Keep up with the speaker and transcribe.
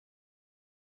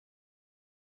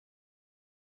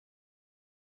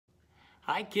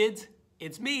Hi kids,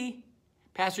 it's me,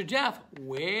 Pastor Jeff.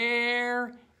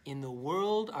 Where in the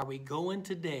world are we going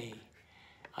today?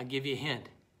 I'll give you a hint.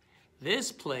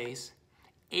 This place,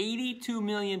 82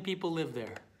 million people live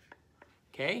there.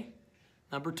 Okay?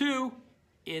 Number 2,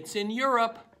 it's in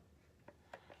Europe.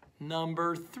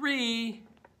 Number 3,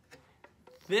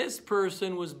 this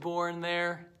person was born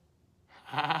there.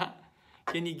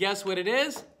 Can you guess what it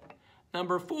is?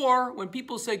 Number 4, when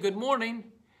people say good morning,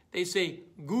 they say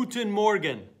Guten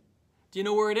Morgen. Do you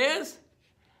know where it is?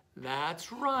 That's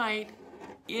right.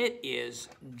 It is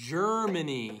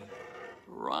Germany.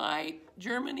 Right?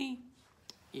 Germany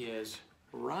is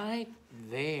right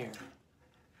there.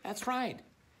 That's right.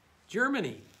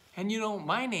 Germany. And you know,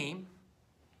 my name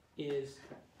is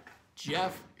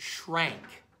Jeff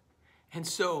Schrank. And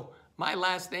so my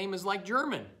last name is like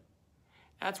German.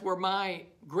 That's where my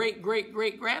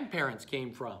great-great-great-grandparents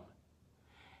came from.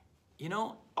 You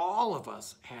know, all of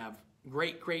us have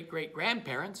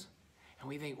great-great-great-grandparents, and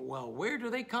we think, well, where do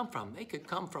they come from? They could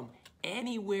come from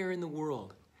anywhere in the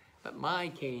world, but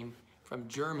mine came from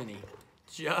Germany,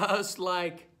 just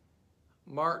like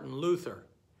Martin Luther.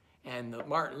 And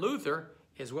Martin Luther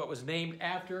is what was named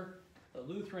after the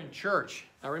Lutheran Church.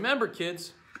 Now remember,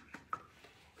 kids,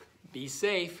 be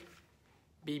safe,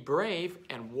 be brave,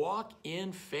 and walk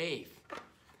in faith.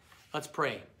 Let's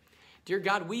pray. Dear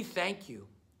God, we thank you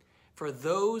for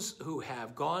those who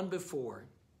have gone before,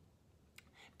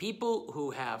 people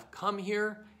who have come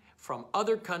here from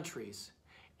other countries,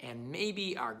 and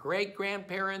maybe our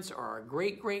great-grandparents or our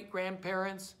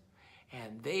great-great-grandparents,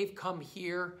 and they've come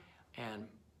here, and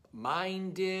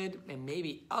mine did, and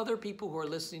maybe other people who are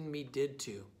listening to me did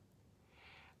too.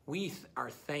 We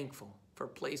are thankful for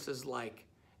places like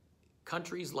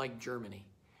countries like Germany,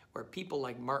 where people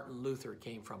like Martin Luther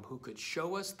came from, who could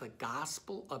show us the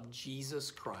gospel of Jesus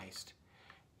Christ.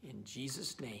 In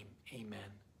Jesus' name, amen.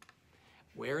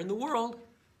 Where in the world?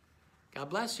 God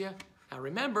bless you. Now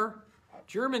remember,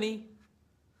 Germany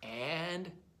and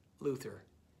Luther.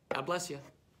 God bless you.